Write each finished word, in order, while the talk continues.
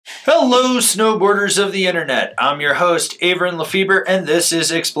Hello, snowboarders of the internet. I'm your host, Avran LeFeber, and this is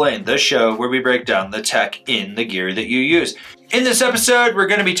Explained, the show where we break down the tech in the gear that you use. In this episode, we're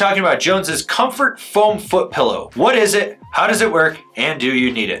going to be talking about Jones's Comfort Foam Foot Pillow. What is it? How does it work? And do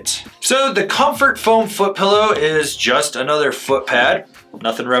you need it? So the Comfort Foam Foot Pillow is just another foot pad.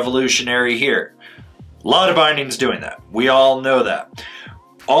 Nothing revolutionary here. A lot of bindings doing that. We all know that.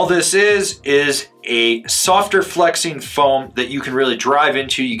 All this is a softer flexing foam that you can really drive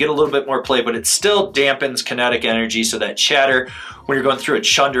into. You get a little bit more play, but it still dampens kinetic energy, so that chatter when you're going through a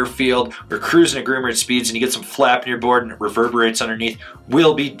chunder field or cruising at groomer speeds and you get some flap in your board and it reverberates underneath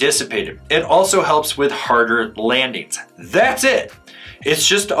will be dissipated. It also helps with harder landings. That's it. It's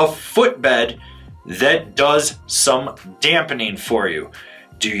just a footbed that does some dampening for you.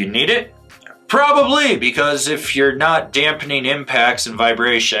 Do you need it? Probably, because if you're not dampening impacts and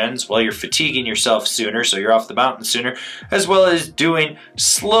vibrations, well, you're fatiguing yourself sooner, so you're off the mountain sooner, as well as doing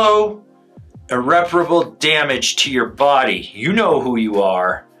slow, irreparable damage to your body. You know who you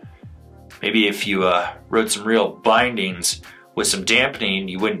are. Maybe if you wrote some real bindings with some dampening,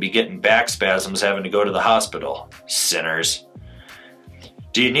 you wouldn't be getting back spasms having to go to the hospital. Sinners.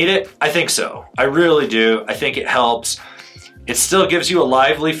 Do you need it? I think so. I really do. I think it helps. It still gives you a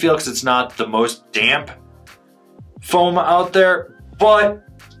lively feel because it's not the most damp foam out there, but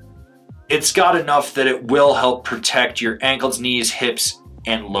it's got enough that it will help protect your ankles, knees, hips,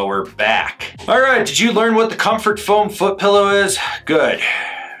 and lower back. All right, did you learn what the Comfort Foam Foot Pillow is? Good.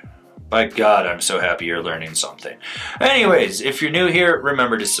 By God, I'm so happy you're learning something. Anyways, if you're new here,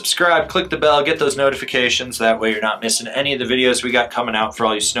 remember to subscribe, click the bell, get those notifications. That way you're not missing any of the videos we got coming out for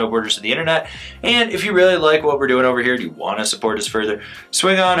all you snowboarders of the internet. And if you really like what we're doing over here, do you want to support us further,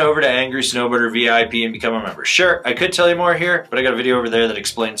 swing on over to Angry Snowboarder VIP and become a member. Sure, I could tell you more here, but I got a video over there that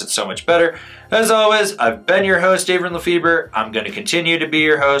explains it so much better. As always, I've been your host, Avran LeFeber. I'm going to continue to be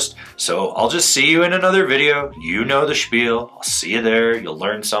your host, so I'll just see you in another video. You know the spiel. I'll see you there. You'll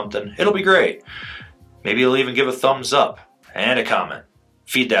learn something. It'll be great. Maybe you'll even give a thumbs up and a comment.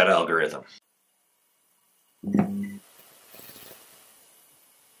 Feed that algorithm.